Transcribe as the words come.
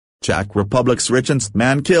Czech Republic's richest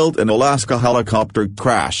man killed in Alaska helicopter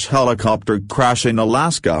crash in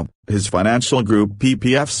Alaska, his financial group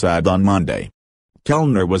PPF said on Monday.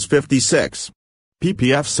 Kellner was 56.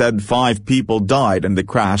 PPF said 5 people died in the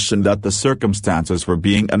crash and that the circumstances were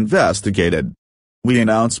being investigated. We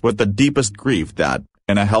announced with the deepest grief that,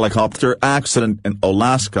 in a helicopter accident in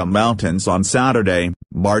Alaska mountains on Saturday,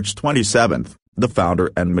 March 27, the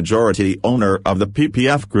founder and majority owner of the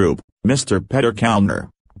PPF group, Mr. Petr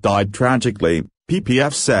Kellner, died tragically,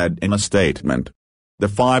 PPF said in a statement. The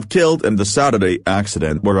 5 killed in the Saturday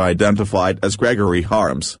accident were identified as Gregory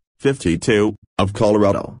Harms, 52, of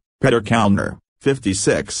Colorado, Petr Kellner,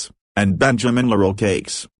 56, and Benjamin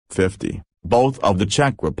Larochaix, 50, both of the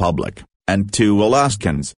Czech Republic, and 2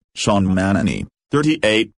 Alaskans, McMannany,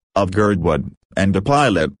 38, of Girdwood, and a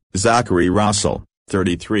pilot, Zachary Russel,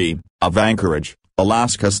 33, of Anchorage,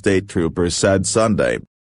 Alaska, state troopers said Sunday.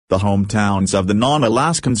 The hometowns of the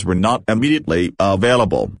non-Alaskans were not immediately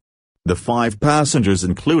available. The 5 passengers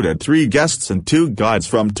included 3 guests and 2 guides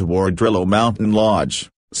from Towardrillo Mountain Lodge,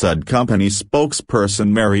 said company spokesperson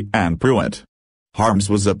Mary Ann Pruitt. Harms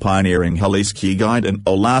was a pioneering heli-ski guide in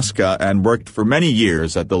Alaska and worked for many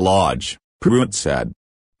years at the lodge, Pruitt said.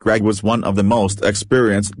 Greg was one of the most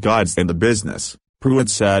experienced guides in the business, Pruitt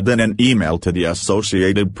said in an email to the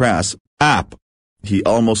Associated Press. He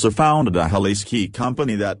also founded a heli-ski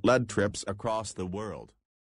company that led trips across the world.